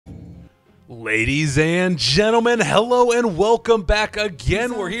Ladies and gentlemen, hello and welcome back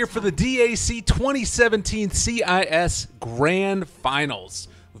again. We're here for the DAC 2017 CIS Grand Finals.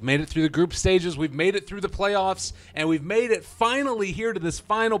 We've made it through the group stages, we've made it through the playoffs, and we've made it finally here to this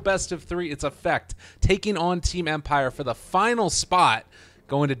final best of three. It's Effect taking on Team Empire for the final spot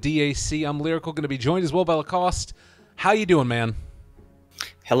going to DAC. I'm Lyrical, going to be joined as well by Lacoste. How you doing, man?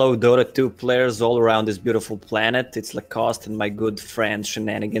 Hello, Dota 2 players all around this beautiful planet. It's Lacoste and my good friend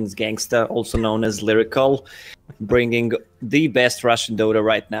Shenanigans Gangsta, also known as Lyrical, bringing the best Russian Dota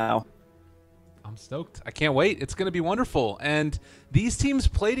right now. I'm stoked. I can't wait. It's going to be wonderful. And these teams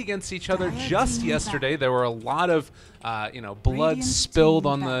played against each other just yesterday. There were a lot of, blood spilled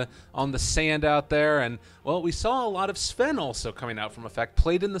on the sand out there, and well, we saw a lot of Sven also coming out from Effect,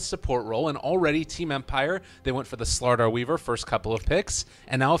 played in the support role, and already Team Empire, they went for the Slardar Weaver first couple of picks,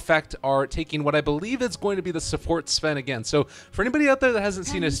 and now Effect are taking what I believe is going to be the support Sven again. So for anybody out there that hasn't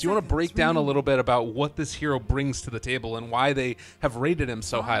seen this, do you want to break down a little bit about what this hero brings to the table and why they have rated him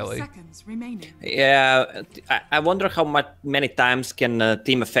so highly? Yeah, I wonder how many times can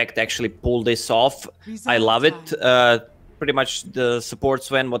Team Effect actually pull this off. I love it. Pretty much the support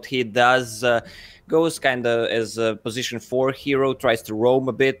Sven, what he does, goes kind of as a position 4 hero, tries to roam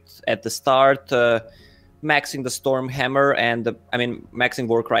a bit at the start, maxing the Storm Hammer and, maxing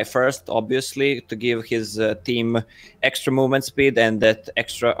Warcry first, obviously, to give his team extra movement speed and that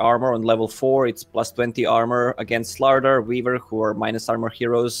extra armor on level 4. It's plus 20 armor against Slardar, Weaver, who are minus armor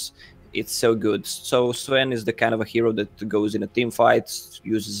heroes. It's so good. So Sven is the kind of a hero that goes in a team fight,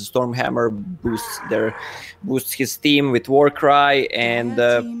 uses a Stormhammer, boosts his team with Warcry, and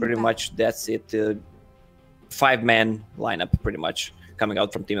pretty much that's it. 5-man lineup pretty much coming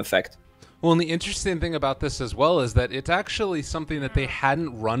out from Team Effect. Well, and the interesting thing about this as well is that it's actually something that they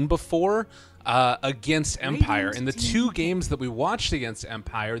hadn't run before against Empire. In the 2 games that we watched against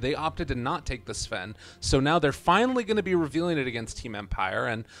Empire, they opted to not take the Sven. So now they're finally going to be revealing it against Team Empire,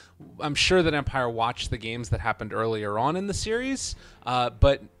 and I'm sure that Empire watched the games that happened earlier on in the series,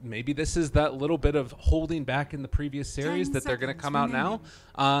 but maybe this is that little bit of holding back in the previous series that they're going to come out now.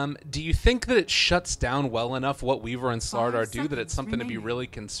 Do you think that it shuts down well enough what Weaver and Slardar do that it's something to be really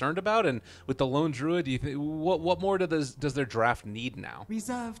concerned about? And with the Lone Druid, do you think what more does their draft need now?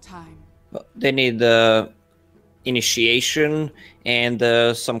 Reserve time. They need initiation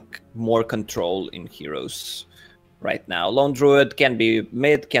and some more control in heroes right now. Lone Druid can be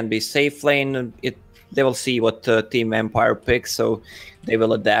mid, can be safe lane. They will see what Team Empire picks, so they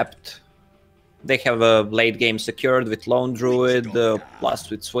will adapt. They have a late game secured with Lone Druid, plus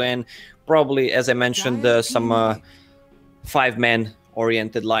with Sven. Probably, as I mentioned, some 5-man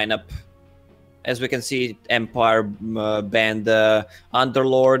oriented lineup. As we can see, Empire banned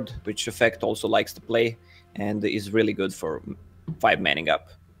Underlord, which Effect also likes to play, and is really good for 5-manning up.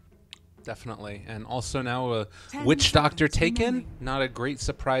 Definitely. And also now a Witch Doctor taken. Not a great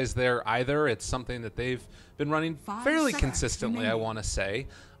surprise there either. It's something that they've been running fairly consistently, I want to say.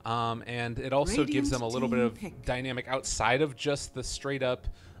 And it also gives them a little bit of dynamic outside of just the straight up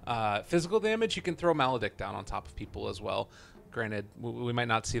physical damage. You can throw Maledict down on top of people as well. Granted, we might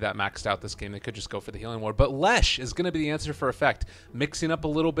not see that maxed out this game. They could just go for the Healing Ward. But Lesh is going to be the answer for Effect, mixing up a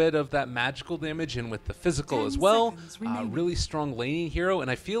little bit of that magical damage in with the physical as well. Really strong laning hero, and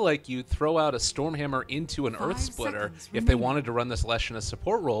I feel like you throw out a Stormhammer into an Earth Splitter if they wanted to run this Lesh in a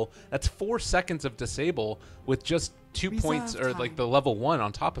support role. That's 4 seconds of disable with just 2 points, or like the level 1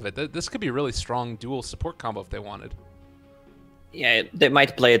 on top of it. This could be a really strong dual support combo if they wanted. Yeah, they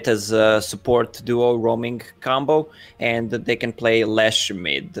might play it as a support duo roaming combo, and they can play Lesh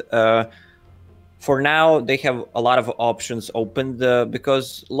mid. For now, they have a lot of options opened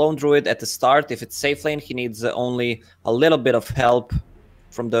because Lone Druid at the start, if it's safe lane, he needs only a little bit of help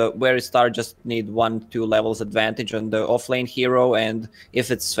from the where he start. Just need 1-2 levels advantage on the offlane hero, and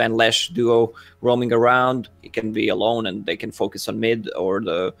if it's Sven Lesh duo roaming around, he can be alone and they can focus on mid or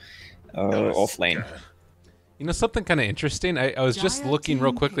the offlane. You know, something kind of interesting, I was just looking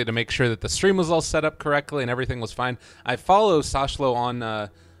real quickly to make sure that the stream was all set up correctly and everything was fine. I follow Sashlo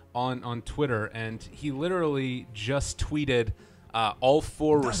on Twitter, and he literally just tweeted all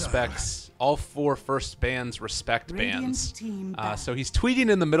 4 respects, all 4 first bands respect bans. So he's tweeting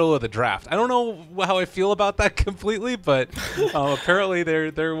in the middle of the draft. I don't know how I feel about that completely, but apparently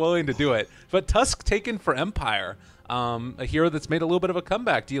they're willing to do it. But Tusk taken for Empire, a hero that's made a little bit of a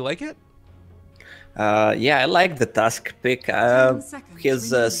comeback. Do you like it? Yeah, I like the Tusk pick.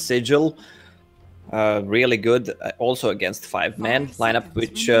 His Sigil, really good. Also against 5-man lineup,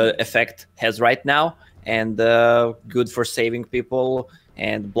 which Effect has right now, and good for saving people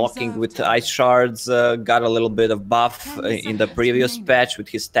and blocking with ice shards. Got a little bit of buff in the previous patch with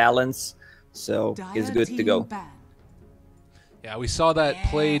his talents. so he's good to go. Yeah, we saw that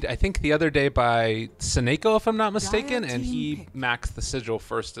played, I think, the other day by Seneko, if I'm not mistaken, and he maxed the sigil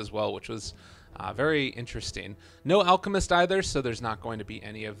first as well, which was very interesting. No Alchemist either, so there's not going to be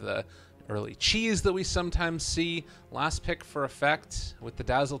any of the early cheese that we sometimes see. Last pick for effect with the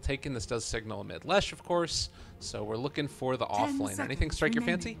Dazzle taken. This does signal a mid Lesh, of course, so we're looking for the off lane. Anything strike your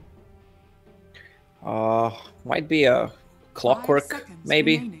fancy? Might be a Clockwork,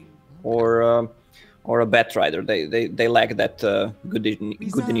 maybe, or a Batrider. They lack that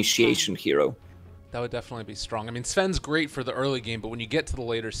good initiation hero. That would definitely be strong. I mean, Sven's great for the early game, but when you get to the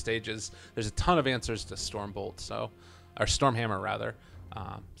later stages, there's a ton of answers to Stormbolt, or Stormhammer rather.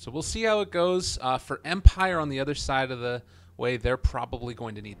 So we'll see how it goes. For Empire on the other side of the way, they're probably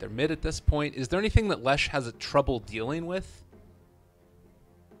going to need their mid at this point. Is there anything that Lesh has a trouble dealing with?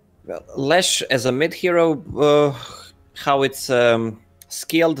 Well, Lesh as a mid hero, how it's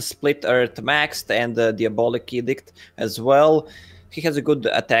skilled, split earth maxed, and Diabolic Edict as well. He has a good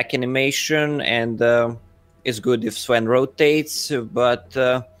attack animation and is good if Sven rotates,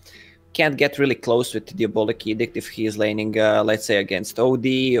 but can't get really close with Diabolic Edict if he is laning, let's say, against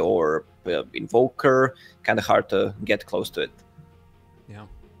OD or Invoker. Kind of hard to get close to it. Yeah.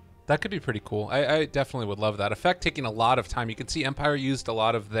 That could be pretty cool. I definitely would love that. Effect taking a lot of time. You can see Empire used a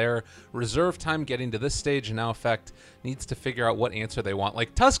lot of their reserve time getting to this stage, and now Effect needs to figure out what answer they want.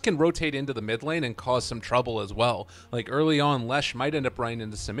 Like, Tusk can rotate into the mid lane and cause some trouble as well. Like, early on, Lesh might end up running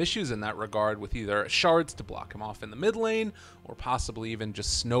into some issues in that regard with either shards to block him off in the mid lane or possibly even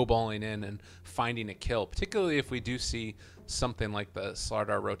just snowballing in and finding a kill, particularly if we do see something like the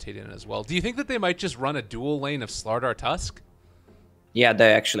Slardar rotating in as well. Do you think that they might just run a dual lane of Slardar Tusk? Yeah,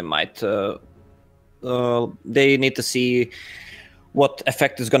 they actually might. They need to see what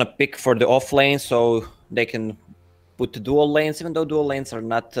Effect is going to pick for the off lane, so they can put the dual lanes, even though dual lanes are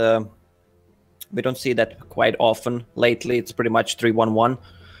not... we don't see that quite often lately. It's pretty much 3-1-1,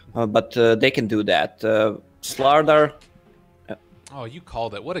 but they can do that. Slardar... oh, you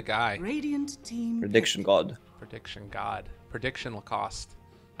called it. What a guy. Radiant team Prediction God. Prediction God. Prediction Lacoste.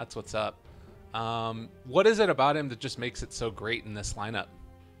 That's what's up. What is it about him that just makes it so great in this lineup?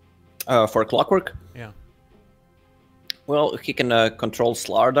 For Clockwork? Yeah. Well, he can control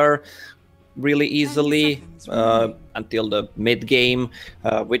Slardar really easily until the mid game.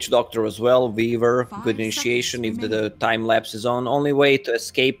 Witch Doctor as well, Weaver, good initiation if the time lapse is on. Only way to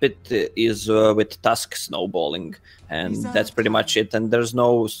escape it is with Tusk snowballing, and that's pretty much it. And there's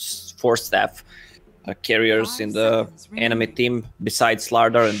no Force Staff carriers in the enemy team besides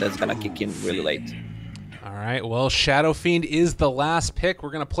Slardar, and that's gonna kick in really late. All right, well, Shadow Fiend is the last pick. We're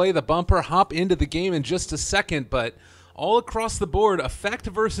gonna play the bumper, hop into the game in just a second, but all across the board, Effect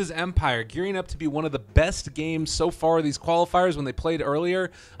versus Empire, gearing up to be one of the best games so far, these qualifiers when they played earlier.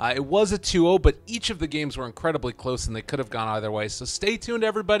 It was a 2-0, but each of the games were incredibly close, and they could have gone either way. So stay tuned,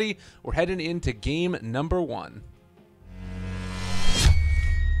 everybody. We're heading into game number 1.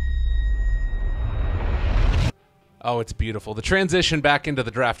 Oh, it's beautiful. The transition back into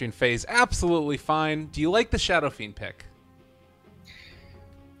the drafting phase, absolutely fine. Do you like the Shadow Fiend pick?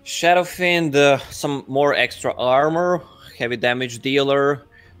 Shadow Fiend, some more extra armor, heavy damage dealer.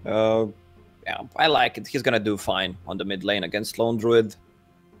 Yeah, I like it. He's gonna do fine on the mid lane against Lone Druid.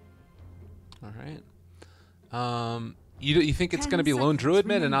 All right. You think it's gonna be Lone Druid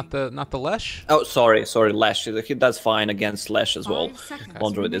mid and not the Lesh? Oh, sorry, Lesh. He does fine against Lesh as well.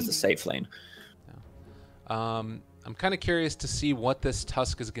 Lone Druid is the safe lane. Yeah. I'm kind of curious to see what this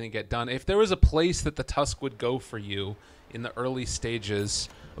Tusk is going to get done. If there was a place that the Tusk would go for you in the early stages,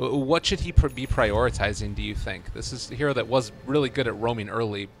 what should he be prioritizing, do you think? This is a hero that was really good at roaming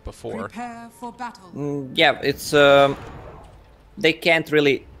early before. Prepare for battle. Yeah, it's... they can't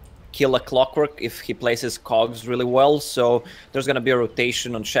really kill a Clockwork if he places cogs really well, so there's going to be a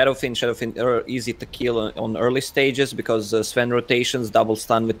rotation on Shadow Fiend. Shadow Fiend are easy to kill on early stages because Sven rotations, double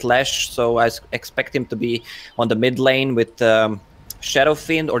stun with Lash, so I expect him to be on the mid lane with Shadow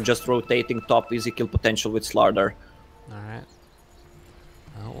Fiend or just rotating top, easy kill potential with Slardar. Alright.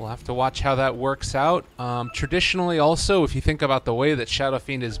 We'll have to watch how that works out. Traditionally also, if you think about the way that Shadow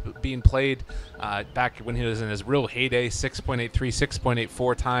Fiend is being played back when he was in his real heyday, 6.83,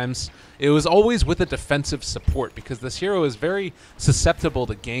 6.84 times, it was always with a defensive support because this hero is very susceptible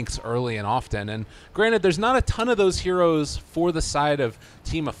to ganks early and often. And granted, there's not a ton of those heroes for the side of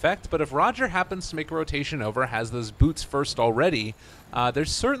Team Effect, but if Roger happens to make a rotation over, has those boots first already,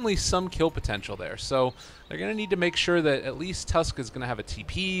 there's certainly some kill potential there. So they're going to need to make sure that at least Tusk is going to have a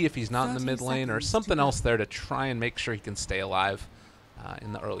TP if he's not in the mid lane or something else there to try and make sure he can stay alive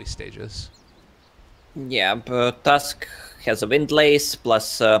in the early stages. Yeah, but Tusk has a Windlace,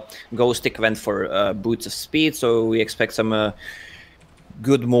 plus Ghostic went for Boots of Speed, so we expect some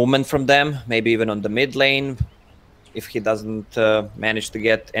good movement from them, maybe even on the mid lane, if he doesn't manage to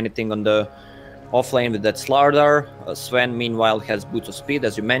get anything on the off lane with that Slardar. Sven, meanwhile, has Boots of Speed,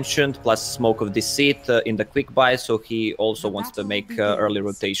 as you mentioned, plus Smoke of Deceit in the quick buy, so he also wants to make early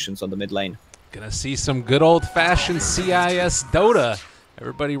rotations on the mid lane. Gonna see some good old-fashioned CIS Dota.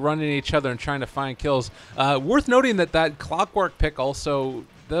 Everybody running at each other and trying to find kills. Worth noting that Clockwork pick also,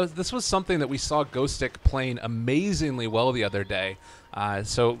 this was something that we saw Ghostic playing amazingly well the other day.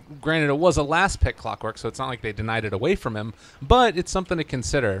 So granted, it was a last pick Clockwork, so it's not like they denied it away from him, but it's something to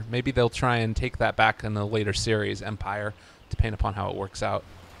consider. Maybe they'll try and take that back in the later series, Empire, depending upon how it works out.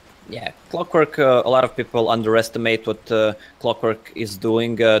 Yeah, Clockwork, a lot of people underestimate what Clockwork is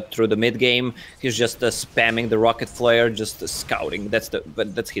doing through the mid game. He's just spamming the rocket flare, just scouting.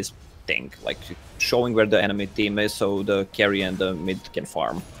 That's his thing, like showing where the enemy team is so the carry and the mid can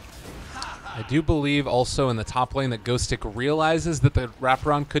farm. I do believe also in the top lane that Ghostic realizes that the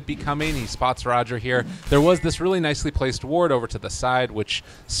wraparound could be coming. He spots Roger here. There was this really nicely placed ward over to the side, which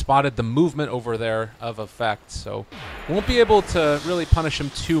spotted the movement over there of effect. So won't be able to really punish him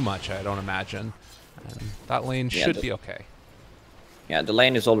too much, I don't imagine. And that lane should be okay. Yeah, the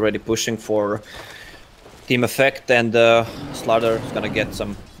lane is already pushing for team effect, and Slardar is gonna get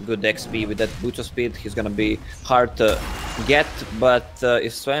some good XP with that Boots of Speed. He's gonna be hard to get, but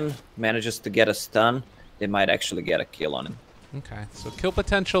if Sven manages to get a stun, they might actually get a kill on him. Okay, so kill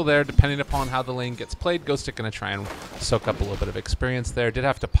potential there, depending upon how the lane gets played. Ghostic gonna try and soak up a little bit of experience there. Did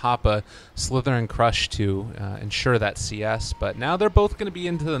have to pop a Slither and Crush to ensure that CS, but now they're both gonna be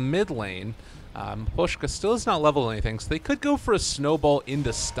into the mid lane. Poshka still has not leveled anything, so they could go for a snowball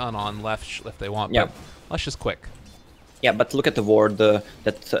into stun on Left if they want. Yeah. But Lush is quick. Yeah, but look at the ward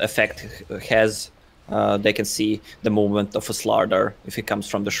that effect has. They can see the movement of a Slardar. If he comes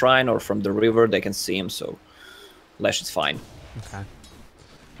from the shrine or from the river, they can see him, so Lash is fine. Okay.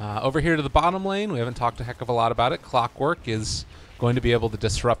 Over here to the bottom lane, we haven't talked a heck of a lot about it. Clockwork is going to be able to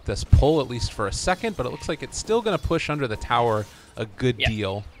disrupt this pull, at least for a second, but it looks like it's still going to push under the tower a good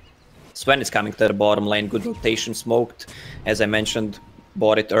deal. Sven is coming to the bottom lane, good rotation, smoked. As I mentioned,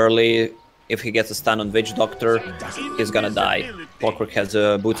 bought it early. If he gets a stun on Witch Doctor, he's gonna die. Clockwork has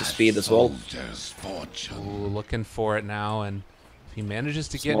a Boots of Speed as well. Ooh, looking for it now, and if he manages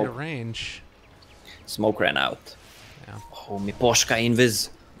to get into range... Smoke ran out. Yeah. Oh, mi Poshka invis.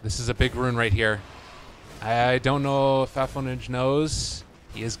 This is a big rune right here. I don't know if Afonage knows.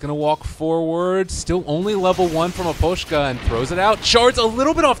 He is going to walk forward. Still only level 1 from a Poshka and throws it out. Shards a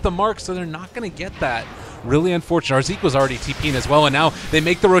little bit off the mark, so they're not going to get that. Really unfortunate. Arzik was already TPing as well, and now they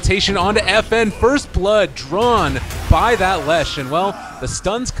make the rotation onto FN. First blood drawn by that Lesh, and well, the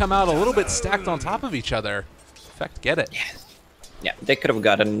stuns come out a little bit stacked on top of each other. In fact, get it. Yeah, they could have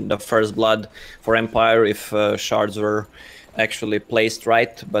gotten the first blood for Empire if shards were actually placed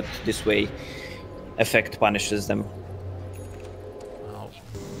right, but this way, effect punishes them. Well,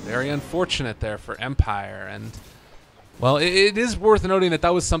 very unfortunate there for Empire, and well, it is worth noting that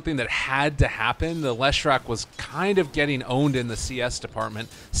that was something that had to happen. The Leshrac was kind of getting owned in the CS department,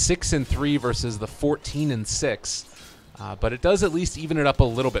 6-3 versus the 14-6. But it does at least even it up a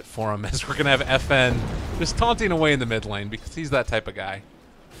little bit for him, as we're going to have FN just taunting away in the mid lane because he's that type of guy.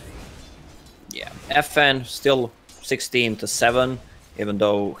 Yeah, FN still 16-7, even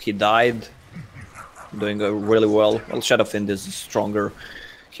though he died, doing really well. Well, Shadowfiend is a stronger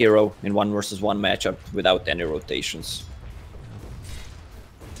hero in 1 versus 1 matchup without any rotations.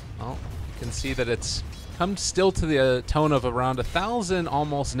 Well, you can see that it's come still to the tone of around 1,000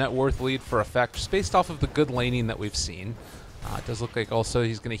 almost net worth lead for effect, just based off of the good laning that we've seen. It does look like also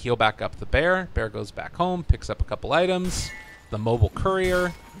he's going to heal back up the bear. Bear goes back home, picks up a couple items. The mobile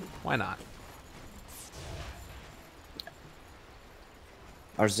courier, why not?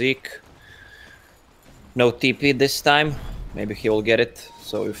 Arzik, no TP this time. Maybe he will get it.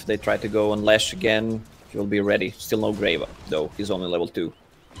 So if they try to go on Lash again, he will be ready. Still no Grave, though. He's only level 2.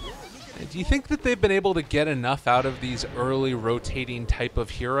 Do you think that they've been able to get enough out of these early rotating type of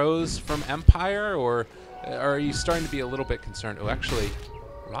heroes from Empire, or are you starting to be a little bit concerned? Oh, actually,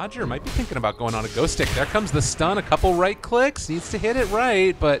 Roger might be thinking about going on a Ghost Stick. There comes the stun, a couple right clicks, needs to hit it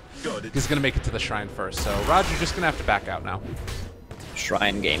right, but he's going to make it to the shrine first. So Roger just going to have to back out now.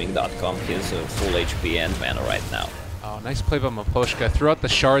 ShrineGaming.com, he's a full HP and mana right now. Oh, nice play by Maposhka. Threw out the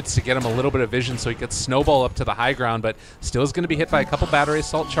shards to get him a little bit of vision so he could snowball up to the high ground, but still is going to be hit by a couple battery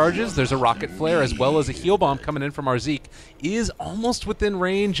assault charges. There's a rocket flare as well as a heal bomb coming in from Arzik. Is almost within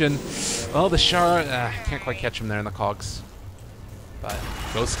range, and, well, the shard can't quite catch him there in the cogs. But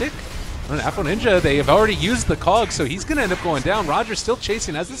Ghost Stick Afro Ninja, they have already used the cog, so he's going to end up going down. Roger's still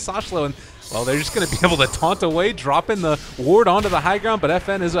chasing, as is Sashlo, and, well, they're just going to be able to taunt away, dropping the ward onto the high ground, but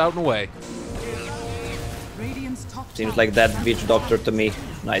FN is out and away. Seems like that Witch Doctor to me.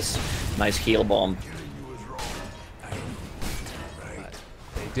 Nice heal bomb.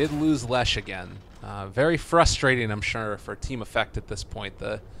 They did lose Lesh again. Very frustrating, I'm sure, for Team Effect at this point.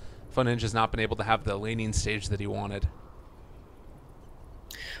 The Fun Ninja's not been able to have the laning stage that he wanted.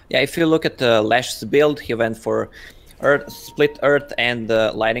 Yeah, if you look at Lash's build, he went for Split Earth and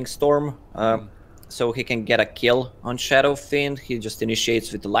Lightning Storm, so he can get a kill on Shadow Fiend. He just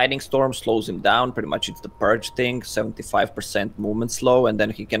initiates with the Lightning Storm, slows him down. Pretty much it's the Purge thing, 75% movement slow, and then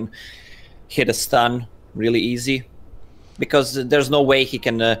he can hit a stun really easy. Because there's no way he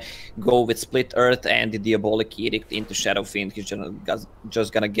can go with Split Earth and the Diabolic Edict into Shadow Fiend. He's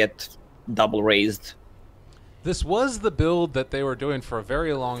just gonna get double raised. This was the build that they were doing for a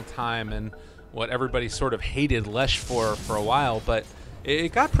very long time, and what everybody sort of hated Lesh for a while, but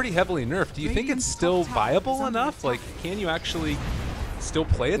it got pretty heavily nerfed. Do you think it's still viable enough? Like, can you actually still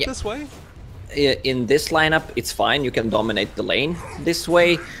play it this way? In this lineup, it's fine. You can dominate the lane this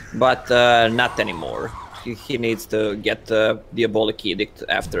way, but not anymore. He needs to get the Diabolic Edict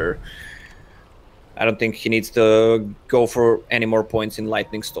after. I don't think he needs to go for any more points in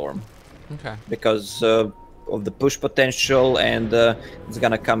Lightning Storm. Okay. Because of the push potential, and it's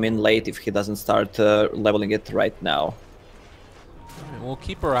gonna come in late if he doesn't start leveling it right now. And we'll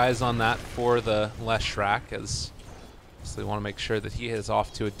keep our eyes on that for the Lesh Rack, as we want to make sure that he is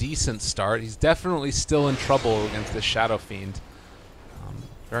off to a decent start. He's definitely still in trouble against the Shadow Fiend.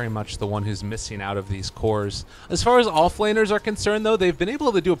 Very much the one who's missing out of these cores. As far as offlaners are concerned, though, they've been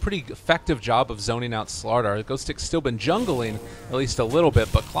able to do a pretty effective job of zoning out Slardar. Ghost Stick's still been jungling at least a little bit,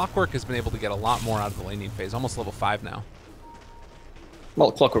 but Clockwork has been able to get a lot more out of the laning phase, almost level 5 now.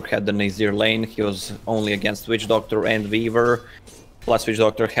 Well, Clockwork had an easier lane. He was only against Witch Doctor and Weaver. Plus, Witch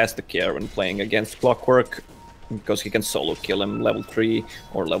Doctor has to care when playing against Clockwork, because he can solo kill him. Level 3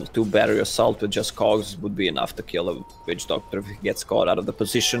 or level 2 Battery Assault with just cogs would be enough to kill a Witch Doctor if he gets caught out of the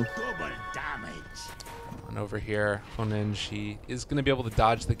position. And over here, Honinj, he is going to be able to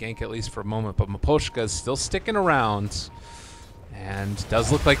dodge the gank at least for a moment, but Miposhka is still sticking around. And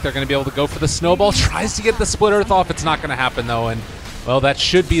does look like they're going to be able to go for the snowball. Tries to get the Split Earth off. It's not going to happen, though. And, well, that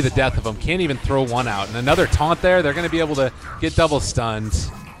should be the death of him. Can't even throw one out. And another taunt there. They're going to be able to get double stunned.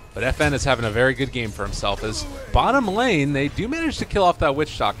 But FN is having a very good game for himself. As bottom lane, they do manage to kill off that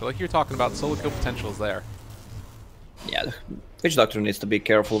Witch Doctor. Like you're talking about, solo kill potential is there. Yeah, Witch Doctor needs to be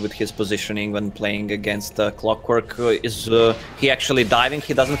careful with his positioning when playing against Clockwork. Is he actually diving?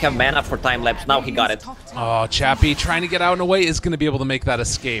 He doesn't have mana for time lapse. Now he got it. Oh, Chappie trying to get out and away is going to be able to make that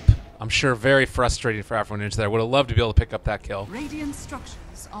escape. I'm sure very frustrating for Afro Ninja there. Would have loved to be able to pick up that kill. Radiant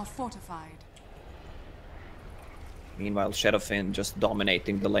structures are fortified. Meanwhile, Shadowfin just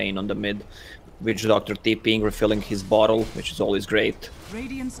dominating the lane on the mid. Witch Doctor TPing, refilling his bottle, which is always great.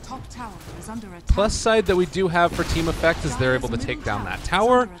 Radiant's top tower is under attack. Plus side that we do have for Team Effect is they're able to take down that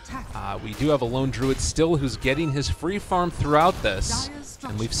tower. We do have a lone druid still who's getting his free farm throughout this.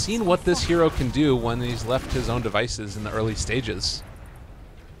 And we've seen what this hero can do when he's left his own devices in the early stages.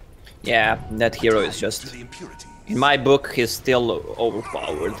 Yeah, that hero is just... In my book, he's still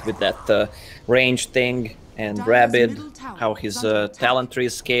overpowered with that range thing. And Rabid, how his talent tree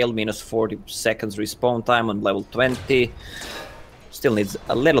is scaled, minus 40 seconds respawn time on level 20. Still needs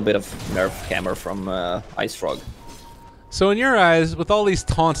a little bit of nerf hammer from Ice Frog. So in your eyes, with all these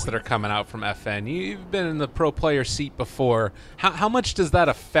taunts that are coming out from FN, you've been in the pro player seat before. How much does that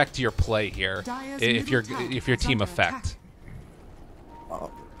affect your play here, if you're Team Effect?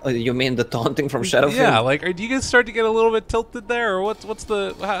 You mean the taunting from Shadowfield? Yeah, like, do you guys start to get a little bit tilted there, or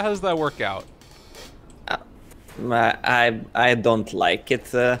how does that work out? I don't like it,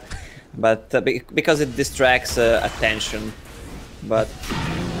 but because it distracts attention. But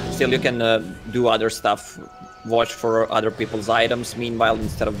still, you can do other stuff. Watch for other people's items. Meanwhile,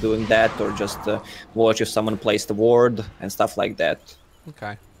 instead of doing that, or just watch if someone placed a ward and stuff like that.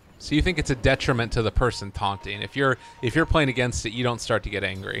 Okay. So you think it's a detriment to the person taunting? If you're playing against it, you don't start to get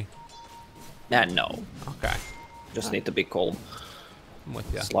angry. No. Okay. Just need to be calm. I'm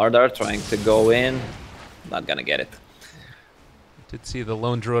with you. Slardar trying to go in. Not gonna get it. Did see the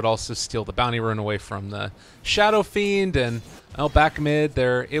lone druid also steal the bounty rune away from the Shadow Fiend, and back mid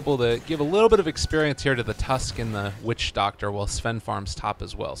they're able to give a little bit of experience here to the Tusk and the Witch Doctor, while Sven farms top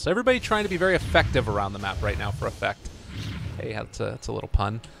as well. So everybody trying to be very effective around the map right now for Effect. Hey, that's a little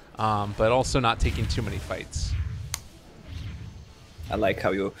pun, but also not taking too many fights. I like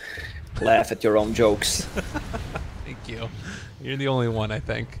how you laugh at your own jokes. Thank you. You're the only one, I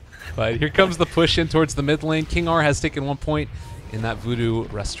think. But here comes the push in towards the mid lane. King R has taken 1 point in that Voodoo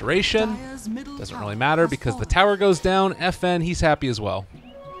restoration. Doesn't really matter because the tower goes down. FN, he's happy as well.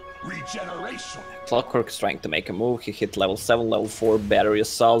 Regeneration. Clockwork's trying to make a move. He hit level 7, level 4 battery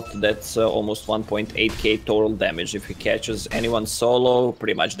assault. That's almost 1.8k total damage. If he catches anyone solo,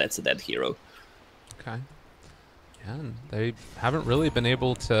 pretty much that's a dead hero. Okay. Yeah, and they haven't really been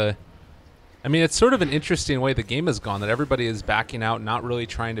able to... I mean, it's sort of an interesting way the game has gone, that everybody is backing out, not really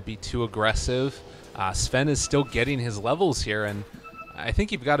trying to be too aggressive. Sven is still getting his levels here, and I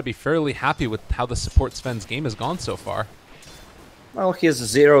think you've got to be fairly happy with how the support Sven's game has gone so far. Well, he's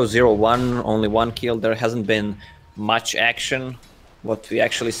 0-0-1, only 1 kill. There hasn't been much action, what we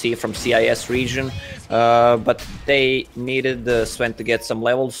actually see from CIS region. But they needed Sven to get some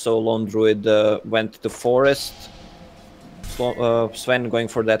levels, so Lone Druid went to Forest. Sven going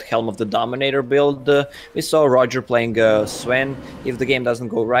for that Helm of the Dominator build. We saw Roger playing Sven. If the game doesn't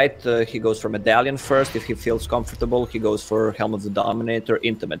go right, he goes for Medallion first. If he feels comfortable, he goes for Helm of the Dominator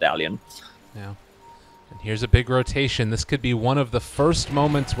into Medallion. Yeah. And here's a big rotation. This could be one of the first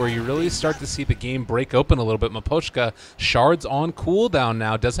moments where you really start to see the game break open a little bit. Mapochka, Shards on cooldown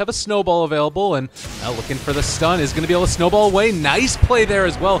now. Does have a snowball available, and looking for the stun. Is going to be able to snowball away. Nice play there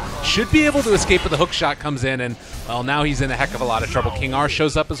as well. Should be able to escape, but the hook shot comes in, and, well, now he's in a heck of a lot of trouble. King R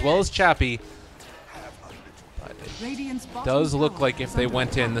shows up as well as Chappie. But it does look like if they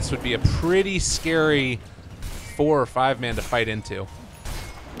went in, this would be a pretty scary 4 or 5 man to fight into.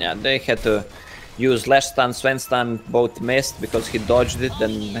 Yeah, they had to use Lash Stun, Sven Stun, both missed because he dodged it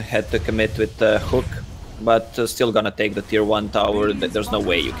and had to commit with Hook, but still gonna take the tier 1 tower. There's no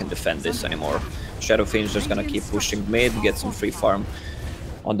way you can defend this anymore. Shadowfinch just gonna keep pushing mid, get some free farm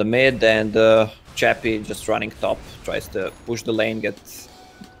on the mid, and Chappie just running top, tries to push the lane, get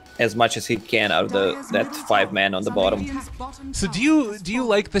as much as he can out of that 5 man on the bottom. So do you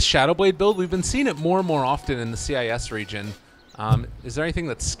like the Shadowblade build? We've been seeing it more and more often in the CIS region. Is there anything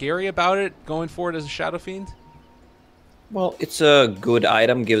that's scary about it going forward as a Shadow Fiend? Well, it's a good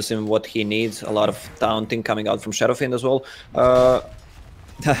item, gives him what he needs. A lot of taunting coming out from Shadow Fiend as well. But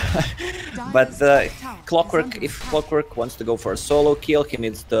Clockwork, if Clockwork wants to go for a solo kill, he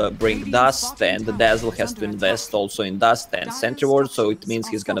needs to bring Dust, and the Dazzle has to invest also in Dust and Sentry Ward, so it means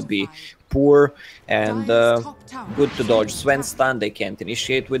he's gonna be poor and good to dodge Sven Stun. They can't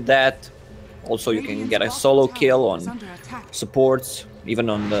initiate with that. Also, you can get a solo kill on supports, even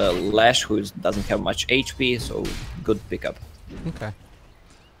on the Lash, who doesn't have much HP, so good pickup. Okay.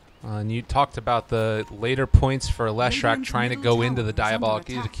 And you talked about the later points for Leshrac trying to go into the Diabolic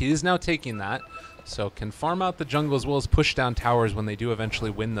Edict. He is now taking that, so can farm out the jungle as well as push down towers when they do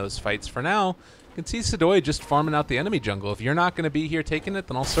eventually win those fights. For now, you can see Sidoi just farming out the enemy jungle. If you're not going to be here taking it,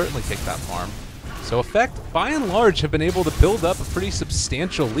 then I'll certainly take that farm. So Effect, by and large, have been able to build up a pretty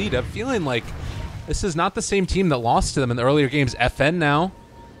substantial lead. I'm feeling like this is not the same team that lost to them in the earlier games. FN now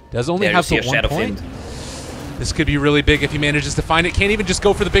does only have the 1 point. This could be really big if he manages to find it. Can't even just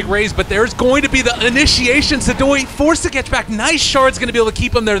go for the big raise, but there's going to be the initiation. Sidoi forced to catch back. Nice Shard's going to be able to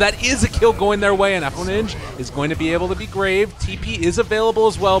keep him there. That is a kill going their way, and Aponinj is going to be able to be graved. TP is available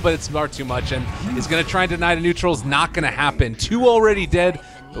as well, but it's far too much, and is going to try and deny the neutrals. Not going to happen. 2 already dead,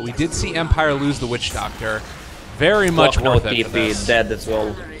 but we did see Empire lose the Witch Doctor. Very much worth it. TP dead as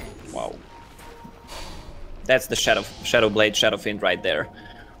well. Wow. That's the Shadowblade, Shadow Fiend right there.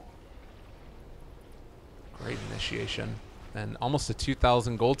 Great initiation. And almost a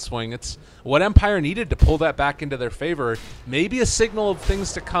 2,000 gold swing. It's what Empire needed to pull that back into their favor. Maybe a signal of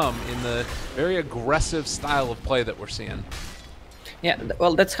things to come in the very aggressive style of play that we're seeing. Yeah,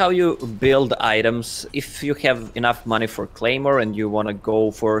 well, that's how you build items. If you have enough money for Claymore and you want to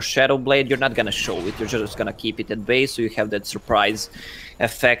go for Shadowblade, you're not going to show it. You're just going to keep it at base, so you have that surprise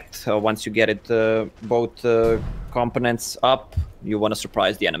effect. Once you get it both components up, you want to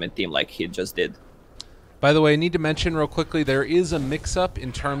surprise the enemy team like he just did. By the way, I need to mention real quickly, there is a mix-up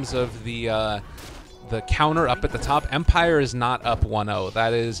in terms of the counter up at the top. Empire is not up 1-0.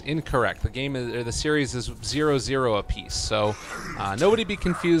 That is incorrect. The game is, or the series is 0-0 apiece. So nobody be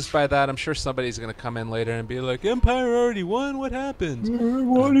confused by that. I'm sure somebody's going to come in later and be like, Empire already won. What happened?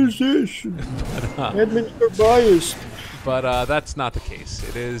 What is this? Admins are biased. But that's not the case.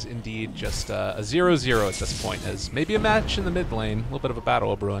 It is indeed just a 0-0 at this point. As maybe a match in the mid lane. A little bit of a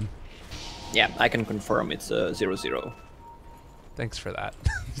battle brewing. Yeah, I can confirm it's 0-0. Thanks for that.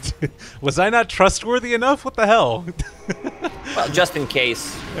 Was I not trustworthy enough? What the hell? Well, just in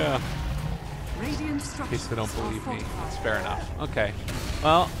case. Yeah. In case they don't believe me. It's fair enough. Okay.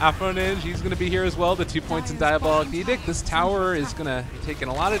 Well, Aphroninj, he's going to be here as well. The 2 points in Diabolic Edict. This tower is going to be taking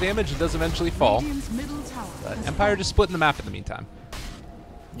a lot of damage and does eventually fall. But Empire just splitting the map in the meantime.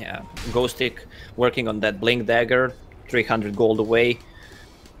 Yeah, Ghostic working on that Blink Dagger, 300 gold away.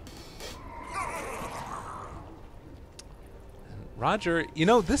 Roger, you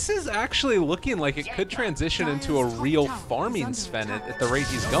know, this is actually looking like it could transition into a real farming Sven at the rate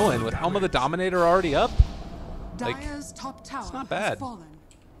he's going, with Helm of the Dominator already up. Like, Dire's top tower it's not has bad. fallen.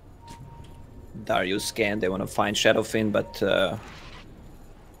 Darius scan, they want to find Shadowfin, but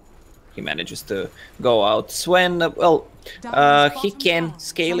he manages to go out. Sven, well, he can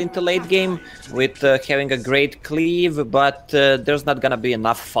scale into late game with having a great cleave, but there's not gonna be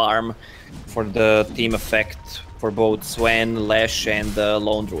enough farm for the team effect for both Sven, Lash, and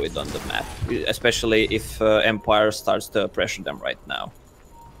Lone Druid on the map, especially if Empire starts to pressure them right now.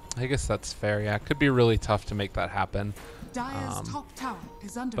 I guess that's fair, yeah. It could be really tough to make that happen. Dire's top tower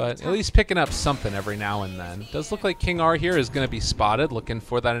is under But attack. at least picking up something every now and then. Does look like King R here is going to be spotted, looking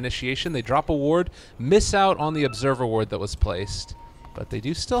for that initiation. They drop a ward, miss out on the Observer ward that was placed. But they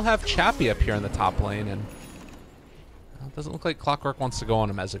do still have Chappie up here in the top lane, and it doesn't look like Clockwork wants to go on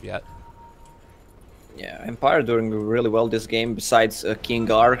him as of yet. Yeah, Empire doing really well this game, besides King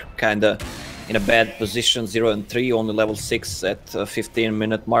R, kinda in a bad position, 0 and 3, only level 6 at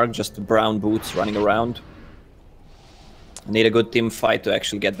 15-minute mark, just brown boots running around. Need a good team fight to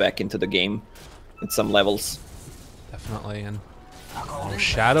actually get back into the game at some levels. Definitely, and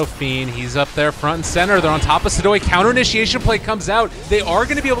Shadow Fiend, he's up there front and center. They're on top of Sidoi. Counter initiation play comes out. They are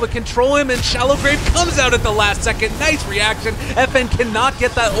going to be able to control him, and Shallow Grave comes out at the last second. Nice reaction. FN cannot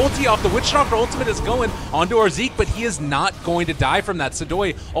get that ulti off. The Witch Doctor ultimate is going onto our Zeke, but he is not going to die from that.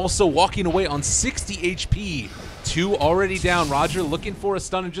 Sidoi also walking away on 60 HP. 2 already down. Roger looking for a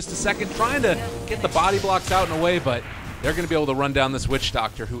stun in just a second, trying to get the body blocks out and away, but they're going to be able to run down this Witch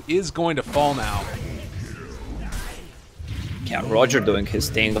Doctor, who is going to fall now. Yeah, Roger doing his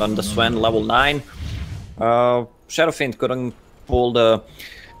thing on the Sven, level 9. Shadowfiend couldn't pull the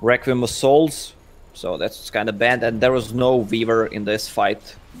Requiem of Souls, so that's kind of bad. And there was no Weaver in this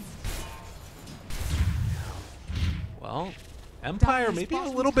fight. Well, Empire maybe a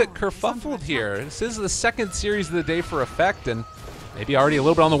little bit kerfuffled here. This is the second series of the day for Effect, and maybe already a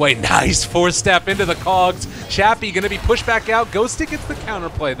little bit on the way. Nice 4-step into the cogs. Chappie going to be pushed back out. Ghostic gets the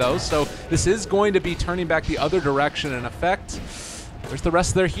counterplay, though, so this is going to be turning back the other direction in Effect. There's the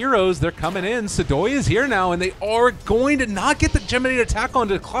rest of their heroes. They're coming in. Sidoi is here now, and they are going to not get the Geminated attack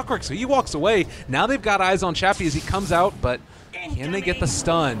onto Clockwork, so he walks away. Now they've got eyes on Chappie as he comes out, but can they get the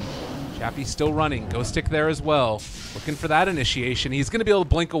stun? Chappie's still running. Ghostic there as well. Looking for that initiation. He's going to be able to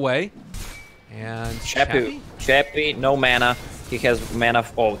blink away. And Chappie, no mana. He has mana.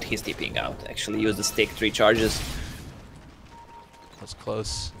 Oh, he's TPing out. Actually, use the stick 3 charges. That's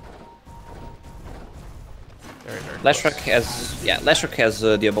close. Very, very Leshrac close. has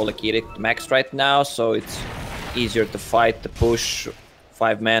Diabolic Edict maxed right now, so it's easier to fight, to push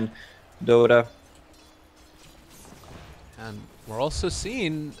 5-man Dota. And we're also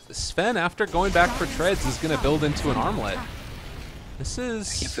seeing Sven, after going back for treads, is going to build into an armlet. This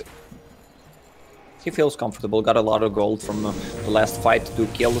is... He feels comfortable, got a lot of gold from the last fight, 2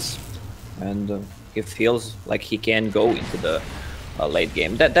 kills, and he feels like he can go into the late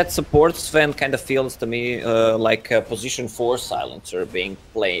game. That support Sven kind of feels to me like a position 4 silencer being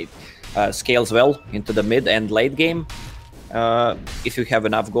played. Scales well into the mid and late game. If you have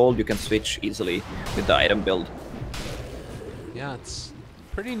enough gold, you can switch easily with the item build. Yeah, it's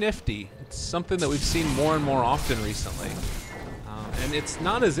pretty nifty. It's something that we've seen more and more often recently. And it's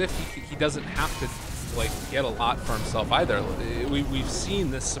not as if he doesn't have to like get a lot for himself either. We've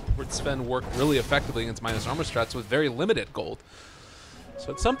seen this support Sven work really effectively against minus armor strats with very limited gold.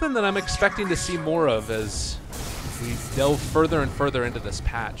 So it's something that I'm expecting to see more of as we delve further and further into this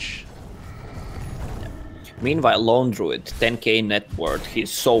patch. Meanwhile, Lone Druid, 10k net worth,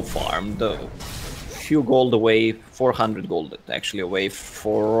 he's so farmed. Few gold away, 400 gold actually away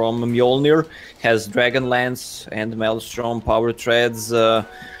from Mjolnir. Has Dragonlance and Maelstrom, power treads.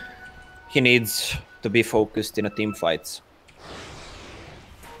 He needs to be focused in a team fights.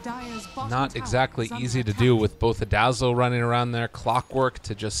 Not exactly easy to do with both the Dazzle running around there, Clockwork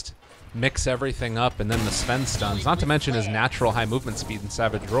to just mix everything up, and then the Sven stuns. Not to mention his natural high movement speed in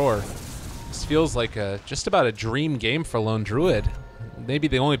Savage Roar. This feels like just about a dream game for Lone Druid. Maybe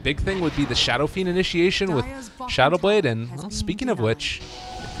the only big thing would be the Shadow Fiend initiation with Shadowblade, and well, speaking of which,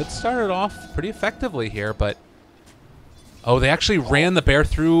 it could start it off pretty effectively here, but... Oh, they actually ran the bear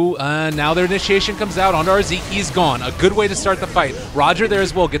through. Now their initiation comes out onto our Zeke. He's gone. A good way to start the fight. Roger there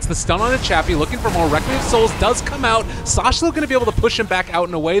as well. Gets the stun on a Chappie. Looking for more. Requiem of Souls does come out. Sashlo going to be able to push him back out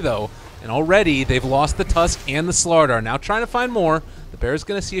and away, though. And already they've lost the Tusk and the Slardar. Now trying to find more. The bear's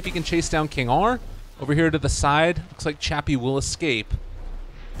going to see if he can chase down King R. Over here to the side. Looks like Chappie will escape.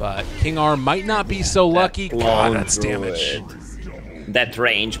 But King R might not be so lucky. God, that's damage. That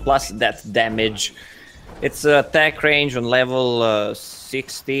range plus that damage. It's attack range on level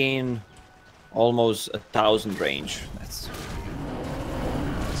 16, almost 1,000 range. That's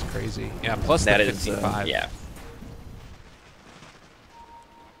crazy. Yeah, plus that the is 55. yeah.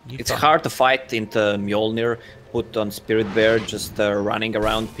 It's hard to fight into Mjolnir, put on Spirit Bear, just running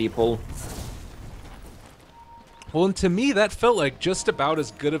around people. Well, and to me, that felt like just about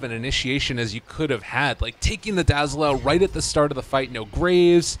as good of an initiation as you could have had. Like, taking the Dazzle out right at the start of the fight, no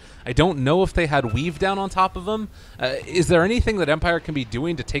Graves. I don't know if they had Weave down on top of them. Is there anything that Empire can be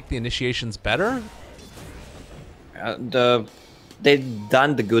doing to take the initiations better? They've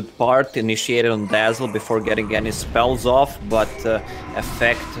done the good part, initiated on Dazzle before getting any spells off, but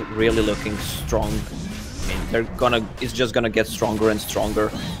effect really looking strong. I mean, it's just gonna get stronger and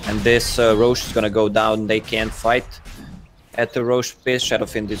stronger, and this Roche is gonna go down. They can't fight at the Roche pit.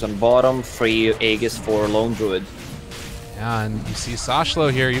 Shadowfiend is on bottom. Free Aegis for Lone Druid. Yeah, and you see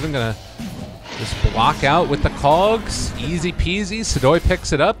Sashlo here even gonna just block out with the cogs. Easy peasy. Sidoi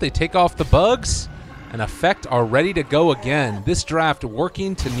picks it up. They take off the bugs. And effect are ready to go again. This draft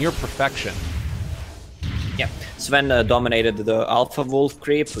working to near perfection. Yeah, Sven dominated the Alpha Wolf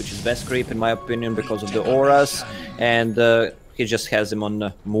creep, which is best creep in my opinion because of the auras, and he just has him on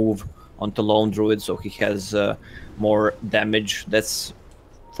the move onto Lone Druid, so he has more damage. That's,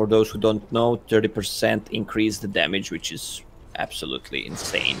 for those who don't know, 30% increase the damage, which is absolutely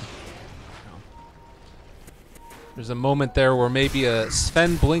insane. There's a moment there where maybe a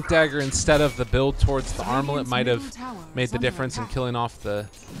Sven Blink Dagger instead of the build towards the Armlet might have made the difference in killing off the...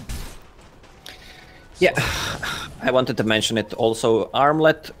 Yeah, I wanted to mention it also.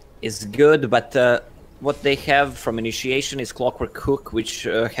 Armlet is good, but what they have from initiation is Clockwork Hook, which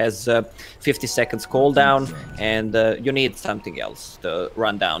has 50 seconds cooldown, and you need something else to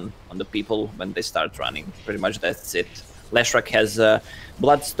run down on the people when they start running. Pretty much that's it. Leshrac has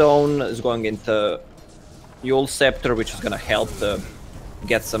Bloodstone, is going into Yule Scepter, which is gonna help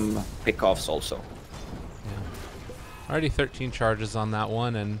get some pickoffs also. Yeah. Already 13 charges on that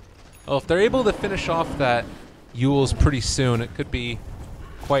one, and if they're able to finish off that Yule's pretty soon, it could be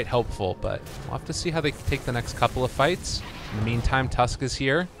quite helpful, but we'll have to see how they take the next couple of fights. In the meantime, Tusk is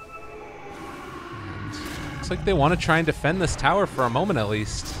here. And looks like they want to try and defend this tower for a moment at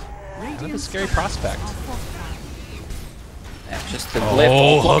least. Kind of a scary prospect. Just the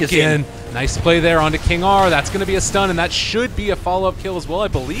glyph. Hook in. Nice play there onto King R. That's going to be a stun, and that should be a follow-up kill as well, I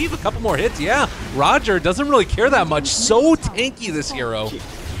believe. A couple more hits, yeah. Roger doesn't really care that much. So tanky, this hero.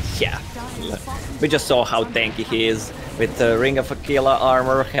 Yeah. We just saw how tanky he is with the Ring of Aquila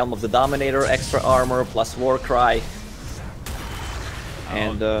armor, Helm of the Dominator, extra armor, plus Warcry.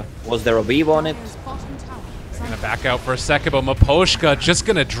 And was there a weave on it? Gonna back out for a second, but Maposhka just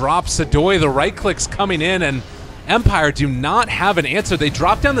gonna drop Sidoi. The right click's coming in, and Empire do not have an answer. They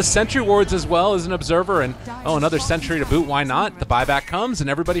drop down the sentry wards as well as an observer, and another sentry to boot. Why not? The buyback comes, and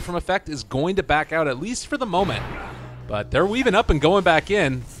everybody from effect is going to back out, at least for the moment. But they're weaving up and going back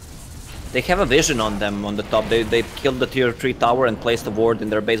in. They have a vision on them on the top. They killed the tier 3 tower and placed a ward in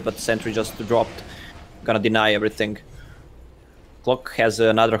their base, but the sentry just dropped. Gonna deny everything. Clock has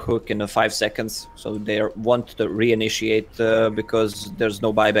another hook in 5 seconds, so they want to reinitiate because there's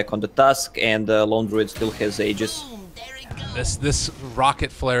no buyback on the Tusk, and Lone Druid still has Aegis. This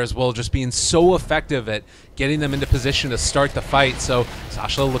rocket flare as well, just being so effective at getting them into position to start the fight. So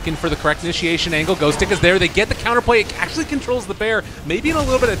Sasha looking for the correct initiation angle. Ghost Stick is there. They get the counterplay. It actually controls the bear. Maybe in a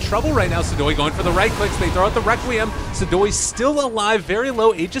little bit of trouble right now. Sidoi going for the right clicks. They throw out the Requiem. Sidoi still alive, very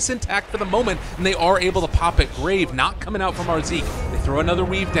low, Aegis intact for the moment, and they are able to pop it. Grave not coming out from Arzik. They throw another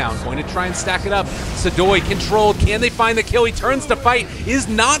weave down, going to try and stack it up. Sidoi controlled. Can they find the kill? He turns to fight. Is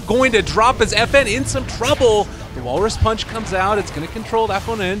not going to drop as FN in some trouble. The Walrus Punch comes out. It's going to control that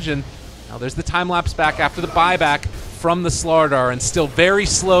one engine. Now there's the time lapse back after the buyback from the Slardar, and still very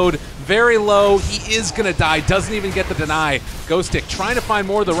slowed, very low. He is going to die. Doesn't even get the deny. Ghost Stick trying to find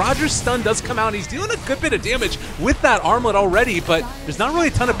more. The Rogers stun does come out, and he's dealing a good bit of damage with that armlet already, but there's not really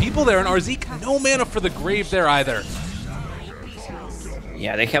a ton of people there, and Arzik, no mana for the Grave there either.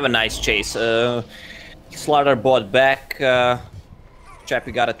 Yeah, they have a nice chase. Slardar bought back.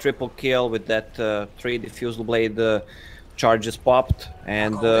 Chappie got a triple kill with that 3 Diffusal Blade charges popped,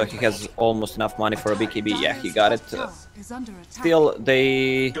 and he has almost enough money for a BKB. Yeah, he got it. Still,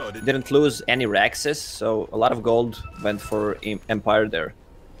 they didn't lose any Raxes, so a lot of gold went for Empire there.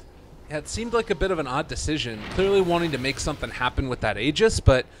 Yeah, it seemed like a bit of an odd decision. Clearly wanting to make something happen with that Aegis,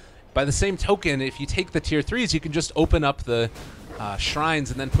 but by the same token, if you take the tier 3s, you can just open up the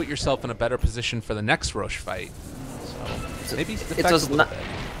shrines and then put yourself in a better position for the next Roche fight. So maybe it was not.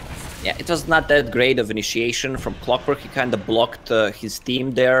 Yeah, it was not that great of initiation from Clockwork. He kind of blocked his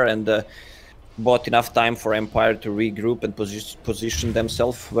team there and bought enough time for Empire to regroup and position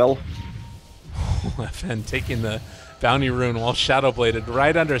themselves well. FN taking the bounty rune while Shadowbladed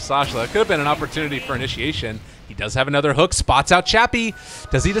right under Sasha. That could have been an opportunity for initiation. He does have another hook, spots out Chappie.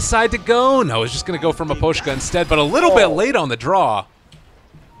 Does he decide to go? No, he's just going to go for Maposhka instead, but a little bit late on the draw.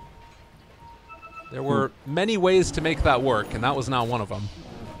 There were many ways to make that work, and that was not one of them.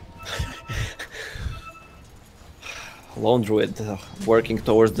 Lone Druid working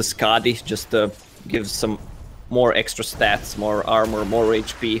towards the Skadi just to give some more extra stats, more armor, more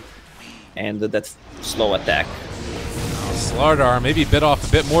HP, and that slow attack. Slardar maybe bit off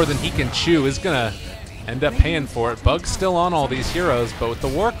a bit more than he can chew, is going to end up paying for it. Bug's still on all these heroes, but with the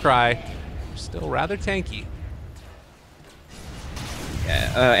Warcry, still rather tanky.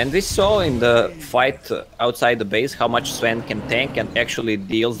 And we saw in the fight outside the base how much Sven can tank and actually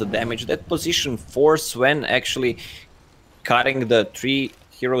deals the damage. That position for Sven actually cutting the 3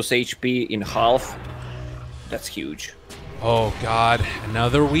 heroes HP in half, that's huge. Oh god,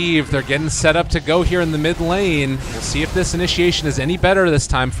 another weave. They're getting set up to go here in the mid lane. We'll see if this initiation is any better this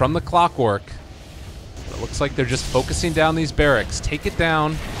time from the Clockwork. But it looks like they're just focusing down these barracks. Take it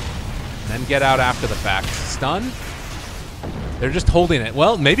down, and then get out after the fact. Stun? They're just holding it.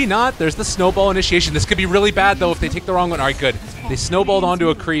 Well, maybe not. There's the snowball initiation. This could be really bad, though, if they take the wrong one. All right, good. They snowballed onto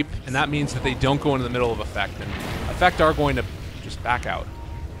a creep, and that means that they don't go into the middle of effect. And effect are going to just back out.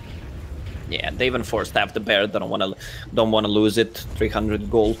 Yeah, they even forced half the bear. Don't want to lose it.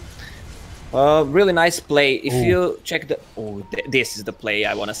 300 gold. Really nice play. If you check the... Oh, this is the play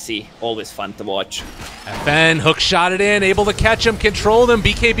I want to see. Always fun to watch. FN hook shot it in, able to catch him, control them.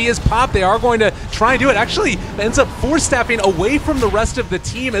 BKB is popped. They are going to try and do it. Actually, ends up force-staffing away from the rest of the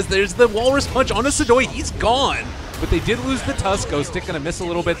team as there's the Walrus Punch on a Sidoi. He's gone. But they did lose the Tusk. Ghostick going to miss a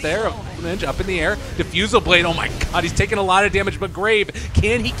little bit there. Up in the air. Diffusal Blade. Oh my god, he's taking a lot of damage. But Grave,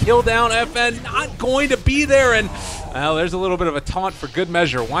 can he kill down FN? Not going to be there. And, well, there's a little bit of a taunt for good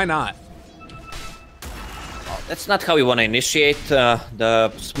measure. Why not? That's not how we want to initiate.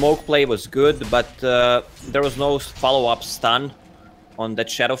 The smoke play was good, but there was no follow-up stun on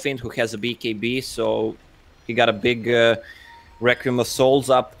that Shadow Fiend who has a BKB, so he got a big Requiem of Souls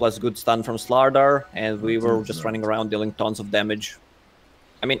up, plus good stun from Slardar, and we were just running around dealing tons of damage.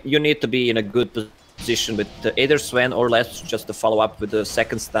 I mean, you need to be in a good position with either Sven or Let's just to follow up with the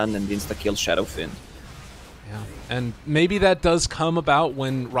second stun and insta-kill Shadow Fiend. Yeah. And maybe that does come about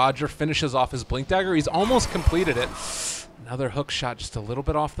when Roger finishes off his Blink Dagger. He's almost completed it. Another hook shot just a little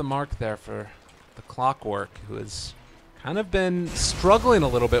bit off the mark there for the Clockwork, who has kind of been struggling a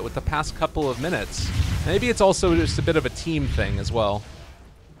little bit with the past couple of minutes. Maybe it's also just a bit of a team thing as well.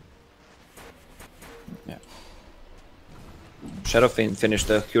 Yeah. Shadow Fiend finished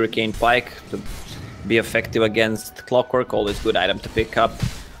the Hurricane Pike to be effective against Clockwork. Always good item to pick up.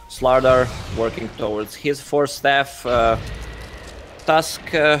 Slardar working towards his Force Staff. Tusk,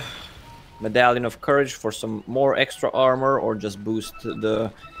 Medallion of Courage for some more extra armor, or just boost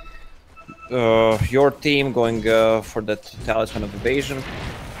the your team going for that Talisman of Evasion.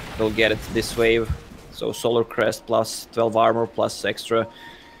 They'll get it this wave. So Solar Crest plus 12 armor plus extra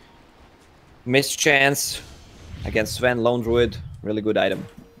miss chance against Sven, Lone Druid. Really good item.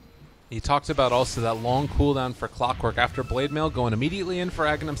 He talked about also that long cooldown for Clockwork after Blade Mail, going immediately in for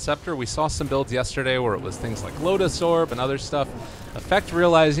Aghanim Scepter. We saw some builds yesterday where it was things like Lotus Orb and other stuff. Effect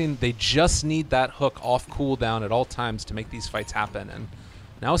realizing they just need that hook off cooldown at all times to make these fights happen. And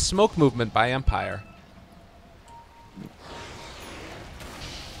now smoke movement by Empire.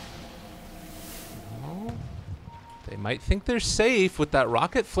 Oh, they might think they're safe with that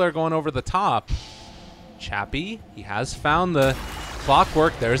Rocket Flare going over the top. Chappie, he has found the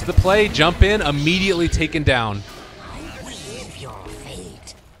Clockwork. There's the play. Jump in, immediately taken down.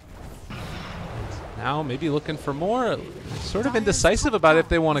 Now maybe looking for more. Sort of indecisive about if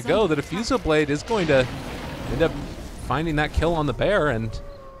they want to go. The Diffusal Blade is going to end up finding that kill on the bear. And,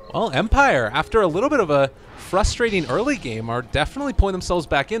 well, Empire, after a little bit of a frustrating early game, are definitely pulling themselves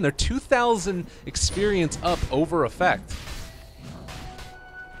back in. They're 2,000 experience up over Effect.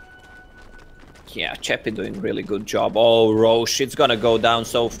 Yeah, Chappie doing really good job. Oh, Roche, it's gonna go down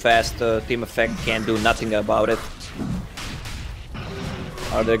so fast. Team Effect can't do nothing about it.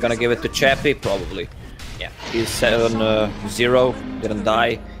 Are they gonna give it to Chappie? Probably. Yeah, he's 7-0, didn't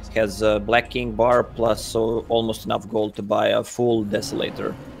die. Has a Black King bar plus so almost enough gold to buy a full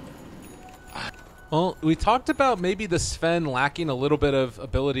Desolator. Well, we talked about maybe the Sven lacking a little bit of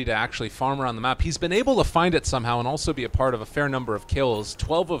ability to actually farm around the map. He's been able to find it somehow and also be a part of a fair number of kills,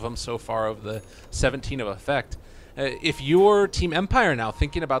 12 of them so far of the 17 of Effect. If you're Team Empire now,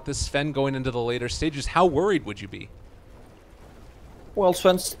 thinking about this Sven going into the later stages, how worried would you be? Well,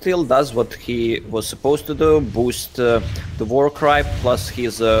 Sven still does what he was supposed to do, boost the Warcry, plus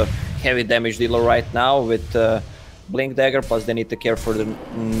he's a heavy damage dealer right now with Blink Dagger, plus they need to care for the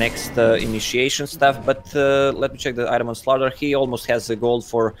next initiation stuff. But let me check the item on Slaughter. He almost has a gold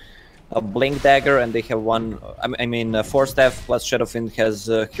for a Blink Dagger, and they have one, I mean, Force Staff, plus Shadowfiend has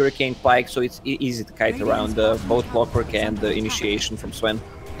Hurricane Pike, so it's easy to kite around both Clockwork and initiation from Sven.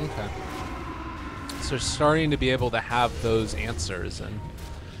 Okay. So starting to be able to have those answers, and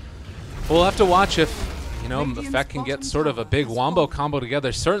we'll have to watch if, you know, Effect can get sort of a big wombo combo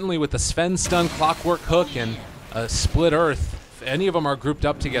together. Certainly with the Sven stun, Clockwork Hook, and a Split Earth, if any of them are grouped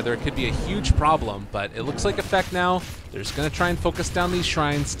up together, it could be a huge problem. But it looks like Effect now, they're just going to try and focus down these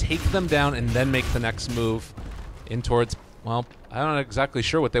shrines, take them down, and then make the next move in towards, well, I'm not exactly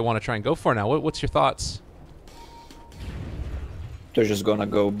sure what they want to try and go for now. What's your thoughts? They're just gonna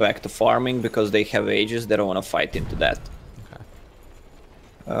go back to farming because they have Aegis. They don't want to fight into that.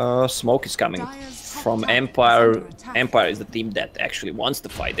 Okay. Smoke is coming from Empire. Empire is the team that actually wants to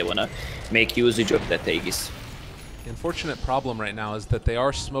fight. They want to make usage of that Aegis. The unfortunate problem right now is that they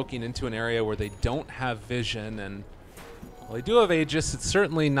are smoking into an area where they don't have vision, and while they do have Aegis, it's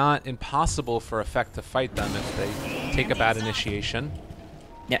certainly not impossible for Effect to fight them if they take a bad initiation.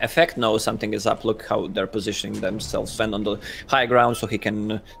 Yeah, Effect knows something is up. Look how they're positioning themselves. Sven on the high ground, so they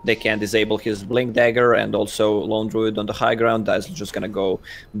can disable his Blink Dagger, and also Lone Druid on the high ground. That's just gonna go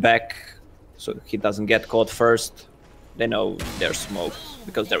back, so he doesn't get caught first. They know they're smoked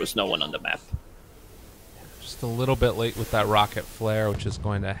because there was no one on the map. Just a little bit late with that Rocket Flare, which is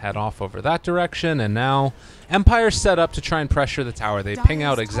going to head off over that direction, and now Empire's set up to try and pressure the tower. They ping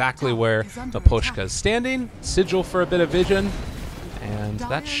out exactly where the Pushka is standing, Sigil for a bit of vision, and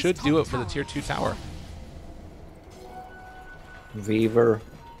that should do it for the tier 2 tower. Weaver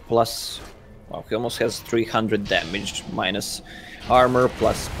plus, well, he almost has 300 damage, minus armor,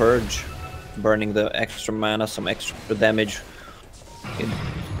 plus purge, burning the extra mana, some extra damage.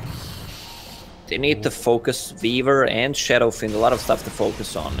 They need to focus Weaver and Shadowfiend, a lot of stuff to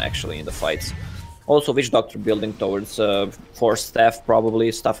focus on actually in the fights. Also Witch Doctor building towards Force Staff,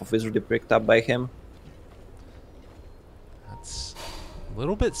 probably, Staff of Wizardry picked up by him. A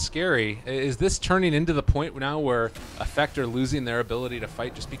little bit scary. Is this turning into the point now where Effect are losing their ability to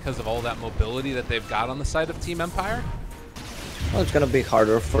fight just because of all that mobility that they've got on the side of Team Empire? Well, it's gonna be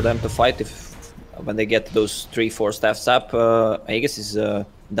harder for them to fight when they get those 3-4 staffs up. Aegis is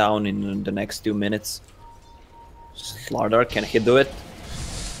down in the next 2 minutes. Slardar, can he do it?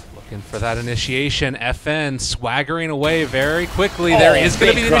 Looking for that initiation. FN swaggering away very quickly. There is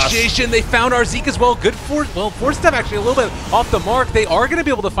going to be the initiation. They found Arzeek as well. Good Force Staff actually a little bit off the mark. They are going to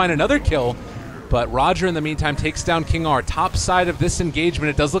be able to find another kill. But Roger, in the meantime, takes down King R. Top side of this engagement.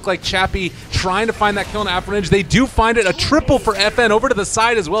 It does look like Chappie trying to find that kill in Afronage. They do find it. A triple for FN over to the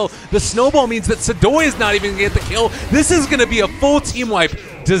side as well. The snowball means that Sadoy is not even going to get the kill. This is going to be a full team wipe.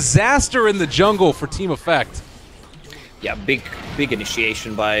 Disaster in the jungle for Team Effect. Yeah, big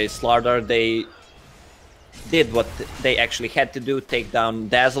initiation by Slardar. They did what they actually had to do, take down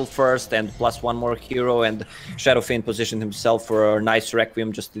Dazzle first and plus one more hero, and Shadowfiend positioned himself for a nice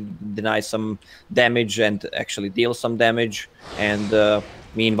Requiem just to deny some damage and actually deal some damage. And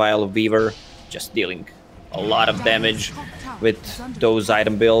meanwhile, Weaver just dealing a lot of damage with those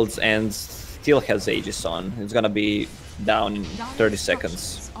item builds and still has Aegis on. It's gonna be down in 30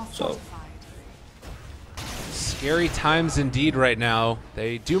 seconds, so... Scary times indeed right now.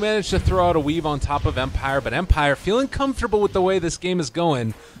 They do manage to throw out a weave on top of Empire, but Empire, feeling comfortable with the way this game is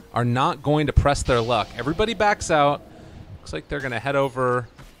going, are not going to press their luck. Everybody backs out. Looks like they're going to head over.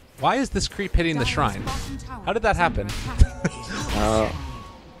 Why is this creep hitting the shrine? How did that happen?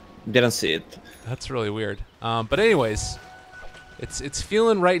 Didn't see it. That's really weird. But anyways, it's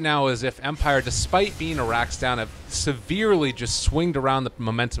feeling right now as if Empire, despite being a racks down, have severely just swinged around the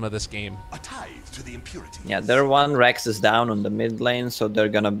momentum of this game. A tithe to the impurity. Yeah, their one Rex is down on the mid lane, so they're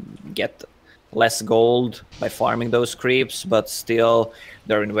gonna get less gold by farming those creeps, but still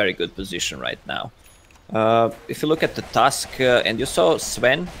they're in very good position right now. If you look at the Tusk, and you saw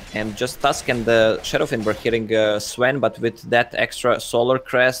Sven, and just Tusk and the Shadowfiend were hitting Sven, but with that extra Solar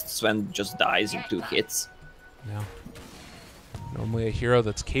Crest, Sven just dies in 2 hits. Yeah. Normally a hero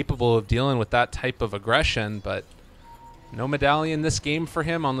that's capable of dealing with that type of aggression, but no medallion this game for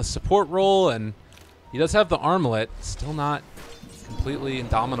him on the support role, and he does have the armlet. Still not completely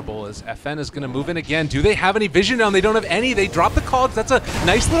indomitable as FN is going to move in again. Do they have any vision now? They don't have any. They drop the cogs. That's a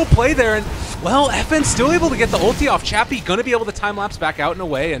nice little play there, and Well, FN still able to get the ulti off. Chappie gonna be able to time-lapse back out and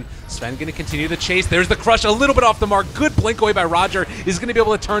away, and Sven gonna continue the chase. There's the crush, a little bit off the mark. Good blink away by Roger. Is gonna be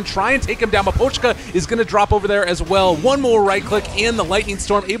able to turn, try and take him down. Mapochka is gonna drop over there as well. One more right click, and the Lightning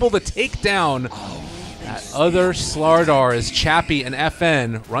Storm able to take down that other Slardar as Chappie and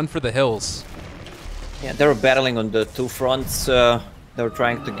FN run for the hills. Yeah, they were battling on the two fronts. They were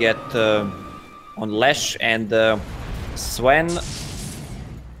trying to get on Lesh and Sven.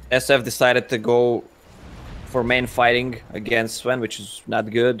 SF decided to go for main fighting against Sven, which is not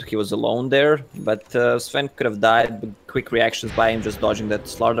good. He was alone there, but Sven could have died with quick reactions by him, just dodging that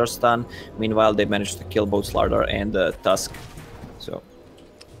Slardar stun. Meanwhile, they managed to kill both Slardar and Tusk. So,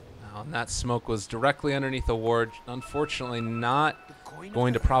 and that smoke was directly underneath the ward. Unfortunately, not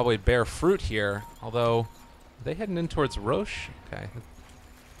going to probably bear fruit here. Although, are they heading in towards Roche? Okay,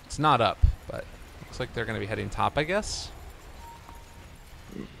 it's not up, but looks like they're going to be heading top, I guess.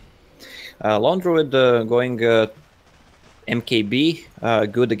 Lone Druid going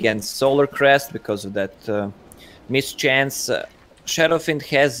MKB, good against Solar Crest because of that mischance. Shadowfiend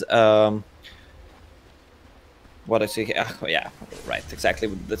has what I see. Oh, yeah, right, exactly.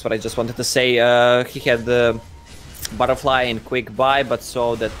 That's what I just wanted to say. He had the Butterfly and Quick Buy, but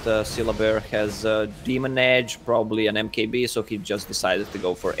saw that Syllabear has Demon Edge, probably an MKB, so he just decided to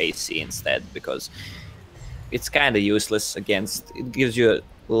go for AC instead because it's kind of useless against. It gives you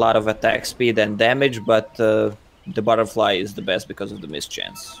a lot of attack speed and damage, but the Butterfly is the best because of the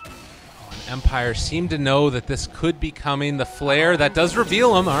mischance. Empire seemed to know that this could be coming. The flare, that does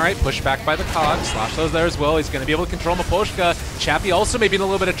reveal him. All right, pushed back by the Cog. Slash those there as well. He's going to be able to control Mapochka. Chappie also maybe in a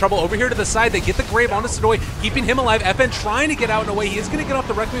little bit of trouble. Over here to the side, they get the Grave onto Sonoy, keeping him alive. FN trying to get out and away. He is going to get off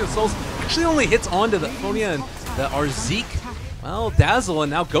the Requiem of Souls. Actually only hits onto the Fonia and the Arzik. Well, Dazzle, and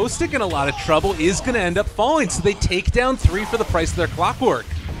now Ghostic in a lot of trouble, is going to end up falling. So they take down 3 for the price of their Clockwork.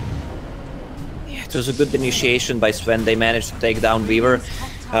 Yeah, it was a good initiation by Sven. They managed to take down Weaver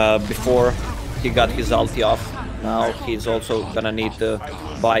before he got his ulti off. Now he's also going to need to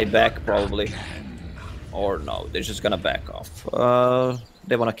buy back, probably. Or no, they're just going to back off.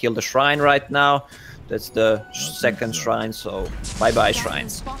 They want to kill the Shrine right now. That's the second Shrine, so bye-bye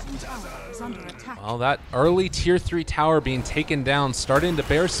Shrines. Well, that early tier 3 tower being taken down, starting to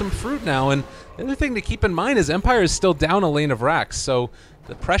bear some fruit now. And the other thing to keep in mind is Empire is still down a lane of racks, so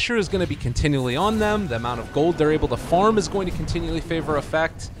the pressure is going to be continually on them. The amount of gold they're able to farm is going to continually favor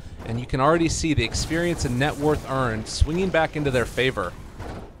effect, and you can already see the experience and net worth earned swinging back into their favor.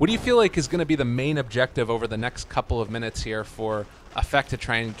 What do you feel like is going to be the main objective over the next couple of minutes here for effect to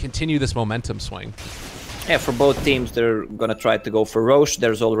try and continue this momentum swing? Yeah, for both teams, they're gonna try to go for Roche.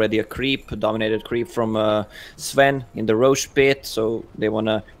 There's already a creep, a dominated creep from Sven in the Roche pit, so they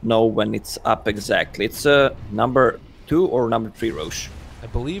wanna know when it's up exactly. It's number 2 or number 3 Roche? I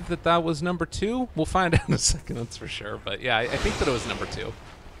believe that that was number 2. We'll find out in a second, that's for sure. But yeah, I think that it was number 2.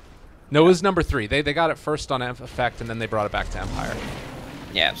 No, it was number 3. They got it first on effect, and then they brought it back to Empire.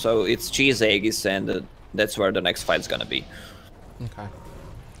 Yeah, so it's Cheese Aegis, and that's where the next fight's gonna be. Okay.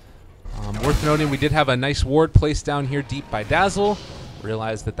 Worth noting, we did have a nice ward placed down here deep by Dazzle.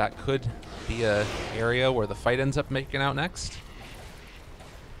 Realized that that could be a area where the fight ends up making out next.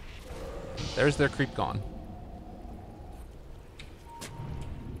 There's their creep gone.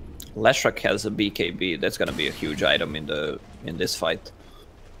 Leshrac has a BKB. That's gonna be a huge item in this fight.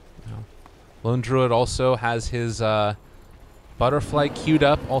 Yeah. Lone Druid also has his Butterfly queued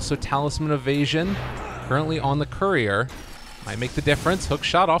up. Also Talisman Evasion currently on the Courier. Might make the difference. Hook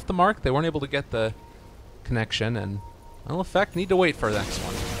shot off the mark. They weren't able to get the connection, and well, effect need to wait for the next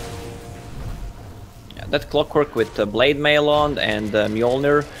one. Yeah, that Clockwork with Blade Mail on and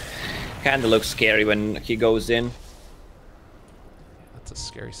Mjolnir kind of looks scary when he goes in. That's a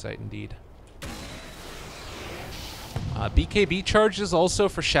scary sight indeed. BKB charges also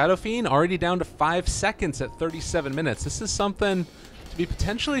for Shadowfiend, already down to 5 seconds at 37 minutes. This is something to be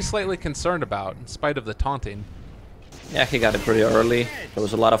potentially slightly concerned about, in spite of the taunting. Yeah, he got it pretty early. There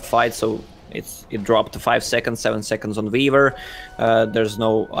was a lot of fights, so it dropped to 5 seconds, 7 seconds on Weaver. There's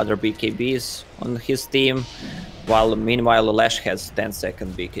no other BKBs on his team, while meanwhile Lash has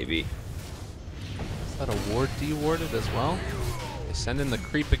 10-second BKB. Is that a ward dewarded as well? They send in the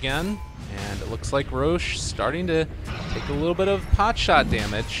creep again, and it looks like Roche starting to take a little bit of pot shot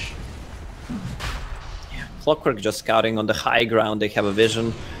damage. Yeah, Clockwork just scouting on the high ground. They have a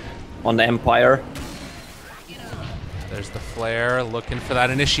vision on the Empire. there's the flare, looking for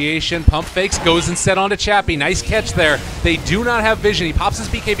that initiation. Pump fakes, goes instead onto Chappie. Nice catch there. They do not have vision. He pops his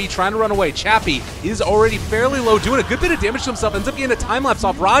BKB, trying to run away. Chappie is already fairly low, doing a good bit of damage to himself. Ends up getting a time lapse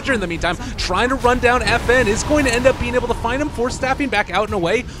off Roger in the meantime, trying to run down FN. Is going to end up being able to find him, force staffing back out and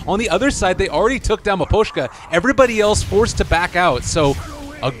away. On the other side, they already took down Maposhka. Everybody else forced to back out. So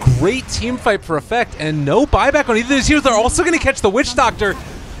a great team fight for Effect, and no buyback on either of these heroes. They're also going to catch the Witch Doctor.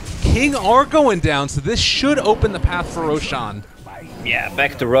 King are going down, so this should open the path for Roshan. Yeah,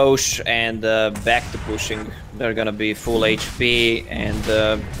 back to Roche and back to pushing. They're gonna be full HP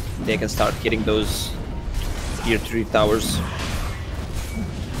and they can start hitting those tier 3 towers. In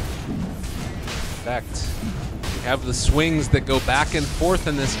fact, we have the swings that go back and forth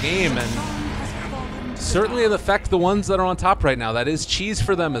in this game, and certainly affect the ones that are on top right now. That is cheese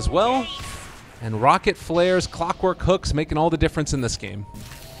for them as well. And rocket flares, clockwork hooks making all the difference in this game.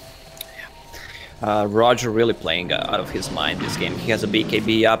 Roger really playing out of his mind this game. He has a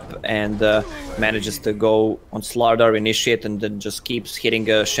BKB up and manages to go on Slardar, initiate, and then just keeps hitting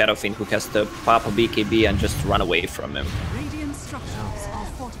a Shadowfiend who has to pop a BKB and just run away from him. Radiant structures are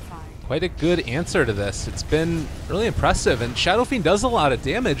fortified. Quite a good answer to this. It's been really impressive, and Shadowfiend does a lot of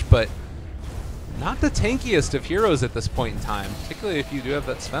damage, but not the tankiest of heroes at this point in time, particularly if you do have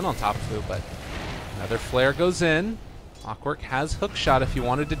that Sven on top of you. But another flare goes in. Clockwork has hook shot if you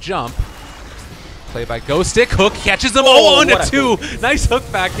wanted to jump. Play by Ghost Stick, hook catches them all onto 2. Nice hook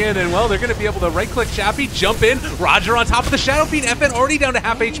back in, and well, they're going to be able to right-click Chappie, jump in. Roger on top of the Shadowfiend. FN already down to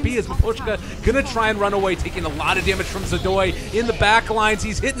half HP as Maposhka going to try and run away, taking a lot of damage from Zadoi in the back lines.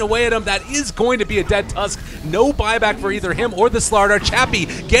 He's hitting away at him. That is going to be a dead Tusk. No buyback for either him or the Slardar. Chappie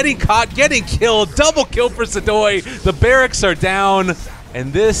getting caught, getting killed. Double kill for Zadoi. The barracks are down,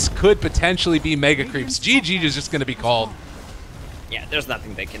 and this could potentially be Mega Creeps. GG is just going to be called. Yeah, there's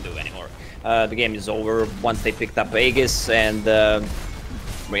nothing they can do anymore. The game is over once they picked up Aegis, and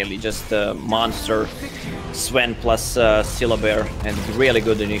really just monster Sven plus Syllabear, and really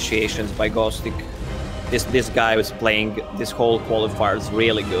good initiations by Ghostic. This guy was playing this whole qualifier is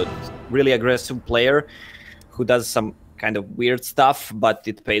really good. Really aggressive player who does some kind of weird stuff, but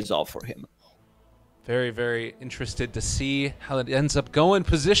it pays off for him. Very, very interested to see how it ends up going.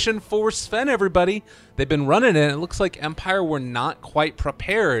 Position for Sven, everybody. They've been running it. It looks like Empire were not quite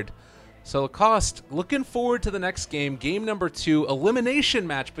prepared. So Lacoste, looking forward to the next game. Game number 2, elimination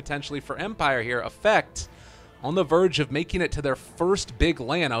match potentially for Empire here. Effect on the verge of making it to their first big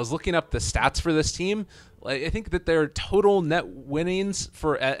LAN. I was looking up the stats for this team. I think that their total net winnings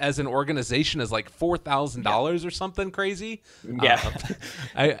for as an organization is like $4,000 or something crazy. Yeah,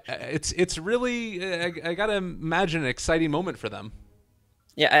 it's really I gotta imagine an exciting moment for them.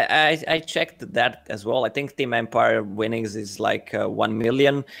 Yeah, I checked that as well. I think Team Empire winnings is like 1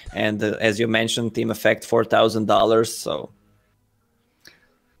 million, and as you mentioned, Team Effect $4,000. So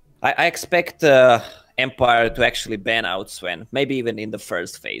I expect Empire to actually ban out Sven, maybe even in the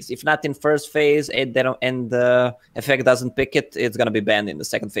first phase. If not in first phase, and Effect doesn't pick it, it's gonna be banned in the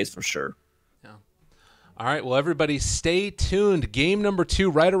second phase for sure. Yeah. All right, well, everybody stay tuned. Game number 2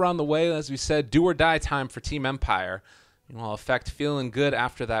 right around the way. As we said, do or die time for Team Empire. Well, Effect feeling good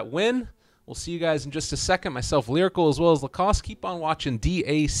after that win. We'll see you guys in just a second. Myself, Lyrical, as well as Lacoste. Keep on watching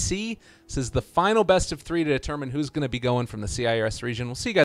DAC. This is the final best of 3 to determine who's going to be going from the CIS region. We'll see you guys.